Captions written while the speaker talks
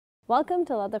Welcome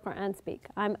to Let the Quran Speak.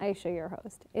 I'm Aisha, your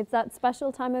host. It's that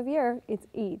special time of year, it's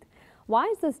Eid. Why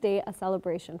is this day a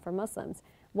celebration for Muslims?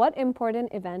 What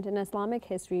important event in Islamic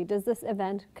history does this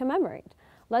event commemorate?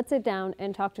 Let's sit down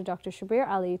and talk to Dr. Shabir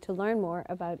Ally to learn more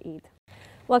about Eid.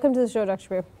 Welcome to the show, Dr.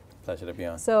 Shabir. Pleasure to be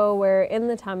on. So we're in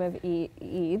the time of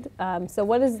Eid. So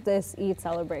what does this Eid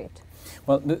celebrate?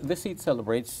 Well, this Eid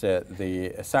celebrates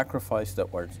the sacrifice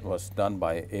that was done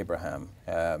by Ibrahim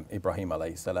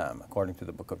alayhi salam. According to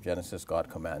the book of Genesis, God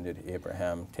commanded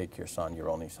Abraham, take your son,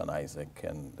 your only son Isaac,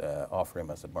 and offer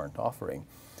him as a burnt offering.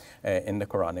 In the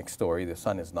Quranic story, the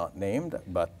son is not named,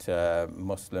 but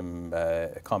Muslim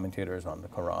commentators on the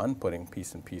Quran, putting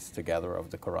piece and piece together of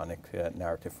the Quranic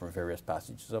narrative from various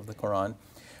passages of the Quran,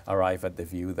 arrive at the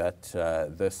view that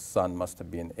this son must have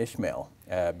been Ishmael,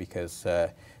 because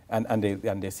and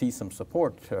they see some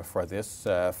support for this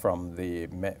from the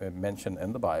mention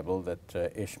in the Bible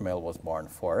that Ishmael was born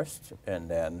first and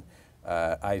then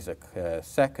Isaac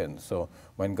second. So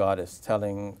when God is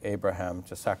telling Abraham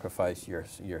to sacrifice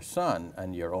your son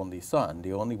and your only son,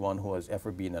 the only one who has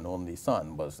ever been an only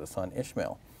son was the son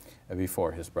Ishmael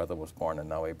before his brother was born, and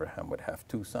now Abraham would have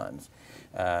two sons.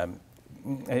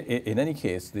 In any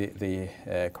case, the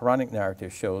Quranic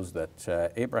narrative shows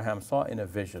that Abraham saw in a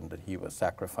vision that he was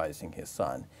sacrificing his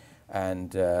son, and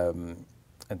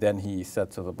then he said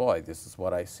to the boy, "This is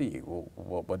what I see.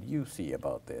 What do you see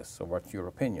about this? So what's your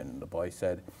opinion?" And the boy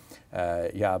said,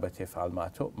 "Ya abati if'al ma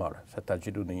tu'mar,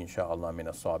 satajiduni insha'Allah min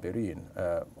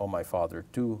as-sabirin." "Oh, my father,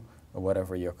 do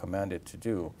whatever you're commanded to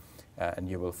do, and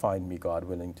you will find me, God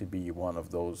willing, to be one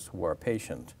of those who are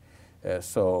patient."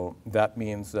 So that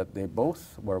means that they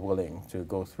both were willing to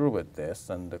go through with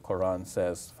this, and the Quran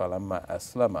says, "Falamma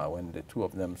aslama," when the two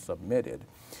of them submitted.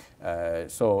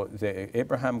 So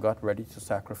Abraham got ready to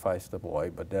sacrifice the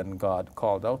boy, but then God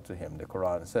called out to him. The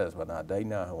Quran says,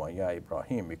 وَنَادَيْنَاهُ يَا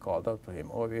Ibrahim, we called out to him,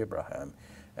 "O Abraham,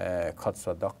 قَدْ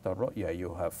صَدَقْتَ الرُّؤْيَا,"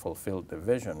 you have fulfilled the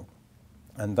vision.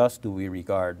 And thus do we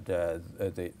regard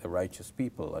the righteous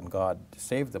people. And God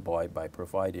saved the boy by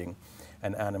providing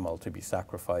an animal to be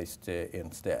sacrificed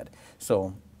instead.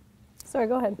 So, sorry,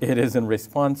 go ahead. It is in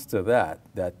response to that,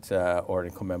 or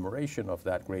in commemoration of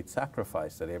that great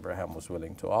sacrifice that Abraham was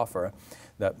willing to offer,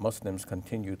 that Muslims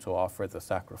continue to offer the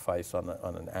sacrifice on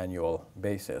an annual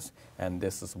basis. And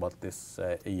this is what this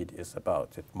Eid is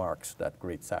about. It marks that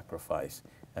great sacrifice,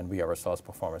 and we ourselves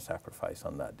perform a sacrifice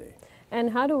on that day.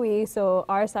 And how do we, so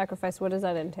our sacrifice, what does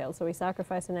that entail? So we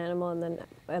sacrifice an animal, and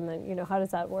then you know, how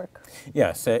does that work?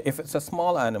 Yes, if it's a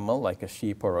small animal like a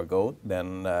sheep or a goat,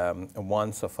 then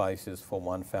one suffices for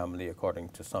one family according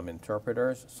to some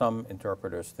interpreters. Some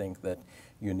interpreters think that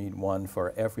you need one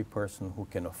for every person who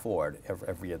can afford,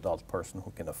 every adult person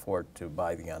who can afford to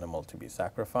buy the animal to be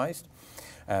sacrificed.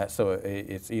 So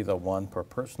it's either one per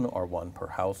person or one per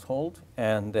household.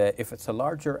 And if it's a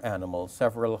larger animal,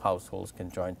 several households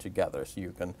can join together. So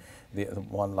you can,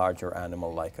 one larger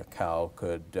animal like a cow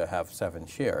could have 7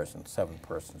 shares, and 7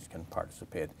 persons can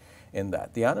participate in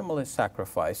that. The animal is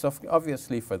sacrificed.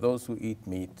 Obviously, for those who eat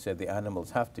meat, the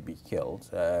animals have to be killed.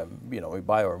 You know, we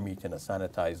buy our meat in a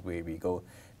sanitized way. We go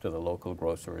to the local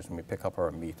grocers and we pick up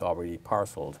our meat already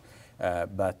parceled.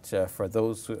 But for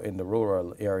those in the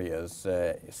rural areas,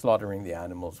 slaughtering the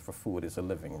animals for food is a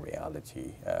living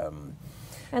reality.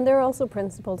 And there are also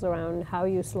principles around how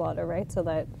you slaughter, right? So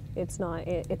that it's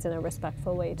in a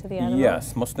respectful way to the animal.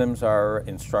 Yes, Muslims are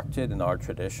instructed in our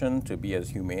tradition to be as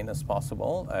humane as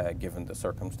possible, given the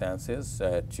circumstances,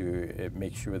 to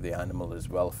make sure the animal is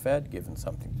well fed, given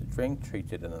something to drink,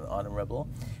 treated in an honorable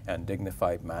and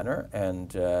dignified manner,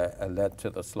 and led to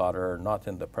the slaughter not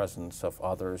in the presence of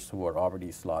others who are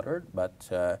already slaughtered, but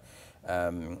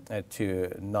to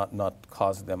not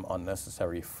cause them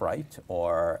unnecessary fright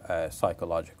or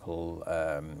psychological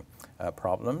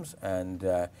problems.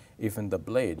 And even the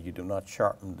blade, you do not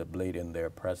sharpen the blade in their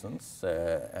presence,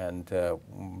 and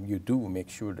you do make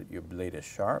sure that your blade is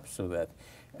sharp so that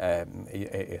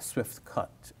a swift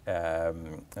cut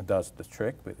does the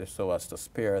trick, so as to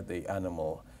spare the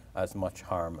animal as much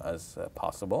harm as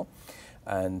possible.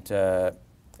 And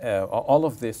all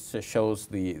of this shows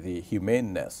the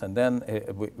humaneness. And then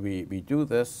we do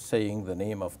this saying the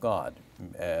name of God,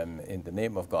 in the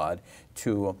name of God,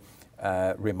 to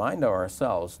remind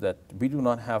ourselves that we do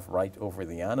not have right over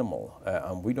the animal,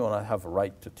 and we do not have a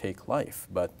right to take life,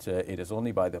 but it is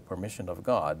only by the permission of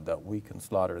God that we can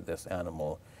slaughter this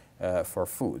animal for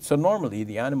food. So normally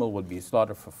the animal would be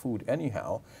slaughtered for food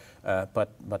anyhow,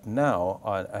 but now,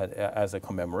 as a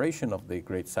commemoration of the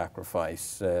great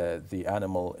sacrifice, the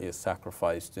animal is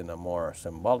sacrificed in a more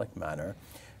symbolic manner,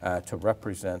 to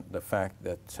represent the fact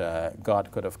that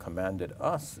God could have commanded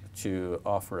us to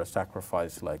offer a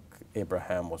sacrifice like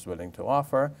Abraham was willing to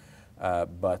offer,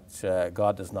 but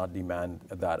God does not demand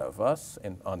that of us.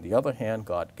 And on the other hand,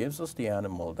 God gives us the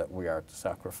animal that we are to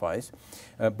sacrifice,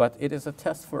 but it is a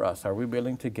test for us. Are we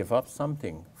willing to give up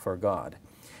something for God?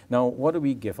 Now, what do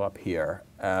we give up here?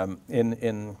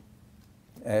 In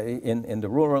the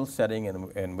rural setting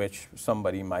in which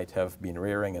somebody might have been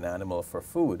rearing an animal for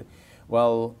food,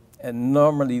 well, and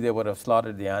normally they would have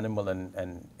slaughtered the animal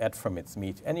and ate from its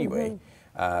meat anyway.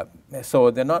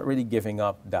 So they're not really giving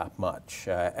up that much.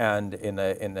 And in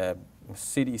a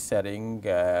city setting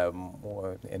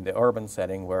or in the urban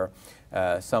setting where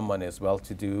someone is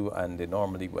well-to-do and they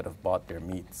normally would have bought their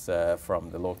meats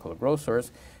from the local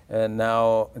grocers, and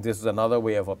now this is another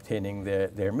way of obtaining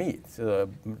their meat. So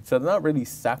they're not really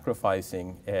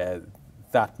sacrificing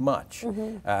that much.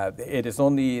 It is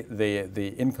only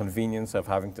the inconvenience of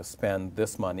having to spend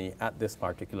this money at this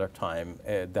particular time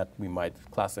that we might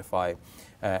classify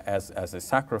as a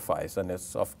sacrifice. And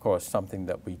it's, of course, something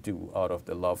that we do out of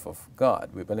the love of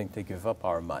God. We're willing to give up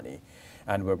our money,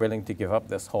 and we're willing to give up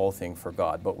this whole thing for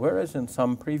God. But whereas in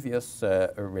some previous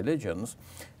religions,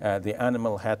 the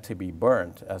animal had to be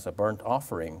burnt as a burnt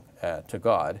offering to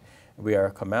God, we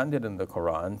are commanded in the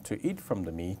Quran to eat from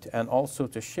the meat and also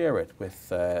to share it with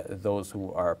those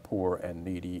who are poor and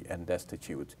needy and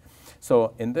destitute.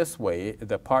 So in this way,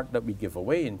 the part that we give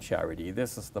away in charity,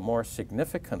 this is the more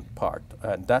significant part.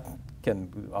 That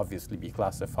can obviously be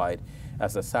classified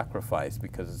as a sacrifice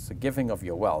because it's a giving of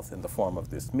your wealth in the form of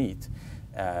this meat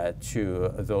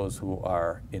to those who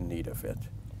are in need of it.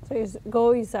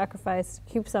 So you sacrifice,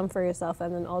 keep some for yourself,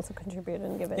 and then also contribute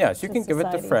and give it to Yes, you can society.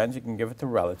 give it to friends, you can give it to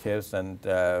relatives, and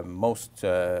most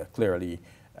clearly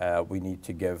we need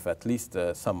to give at least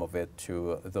some of it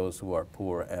to those who are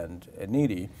poor and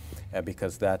needy,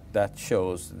 because that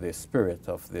shows the spirit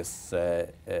of this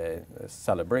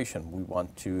celebration. We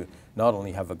want to not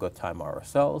only have a good time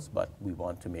ourselves, but we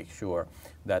want to make sure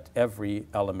that every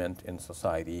element in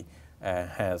society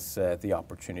has the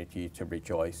opportunity to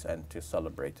rejoice and to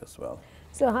celebrate as well.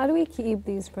 So how do we keep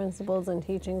these principles and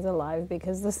teachings alive?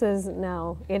 Because this is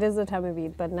now, it is a time of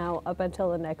Eid, but now up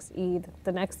until the next Eid,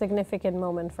 the next significant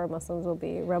moment for Muslims will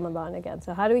be Ramadan again.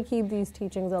 So how do we keep these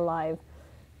teachings alive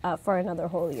for another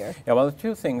whole year? Yeah, well,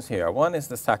 two things here. One is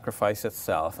the sacrifice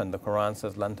itself, and the Quran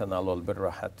says, لَن تَنَالُوا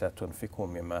الْبِرَّ حَتَّى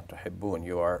تُنْفِقُوا مِمَّا تُحِبُّونَ.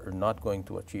 You are not going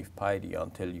to achieve piety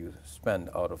until you spend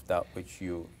out of that which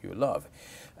you love.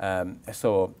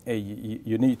 So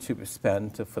you need to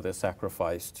spend for the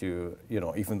sacrifice to,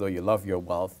 even though you love your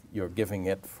wealth, you're giving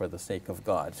it for the sake of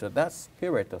God. So that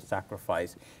spirit of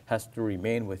sacrifice has to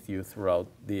remain with you throughout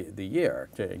the year,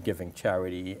 giving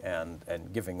charity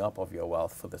and giving up of your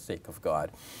wealth for the sake of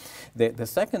God. The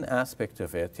second aspect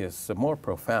of it is more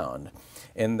profound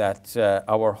in that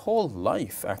our whole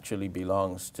life actually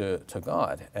belongs to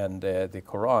God. And the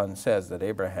Quran says that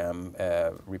Abraham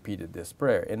repeated this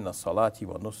prayer, Inna salati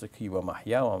wa nusuki wa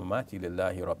mahya wa mamati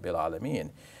lillahi rabbil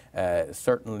alameen.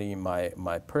 Certainly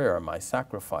my prayer, my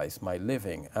sacrifice, my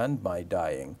living and my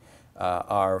dying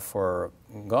are for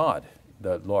God,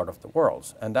 the Lord of the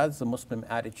worlds. And that's the Muslim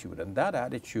attitude. And that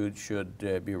attitude should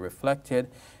be reflected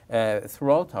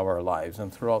throughout our lives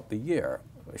and throughout the year.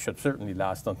 It should certainly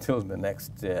last until the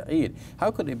next Eid.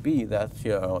 How could it be that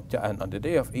and on the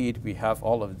day of Eid we have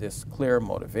all of this clear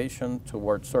motivation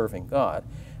towards serving God,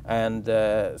 and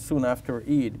soon after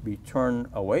Eid we turn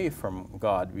away from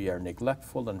God, we are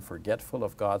neglectful and forgetful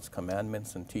of God's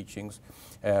commandments and teachings,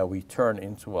 we turn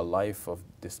into a life of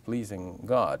displeasing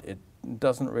God? It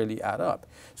doesn't really add up.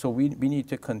 So we need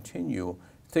to continue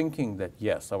thinking that,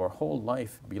 yes, our whole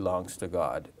life belongs to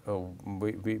God.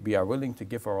 We are willing to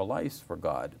give our lives for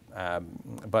God.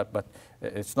 But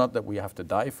it's not that we have to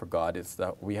die for God, it's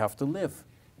that we have to live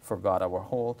for God. Our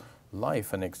whole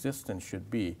life and existence should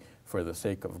be for the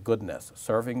sake of goodness,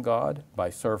 serving God by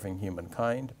serving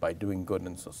humankind, by doing good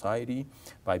in society,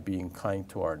 by being kind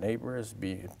to our neighbors,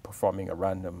 performing a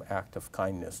random act of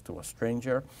kindness to a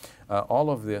stranger. All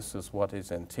of this is what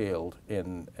is entailed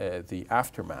in the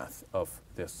aftermath of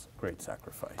this great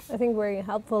sacrifice. I think very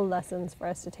helpful lessons for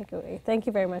us to take away. Thank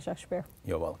you very much, Shabir.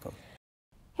 You're welcome.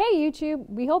 Hey YouTube,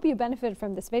 we hope you benefited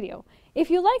from this video. If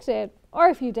you liked it, or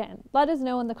if you didn't, let us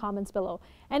know in the comments below.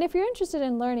 And if you're interested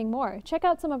in learning more, check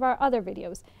out some of our other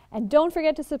videos. And don't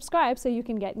forget to subscribe so you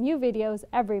can get new videos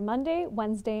every Monday,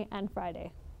 Wednesday, and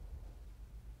Friday.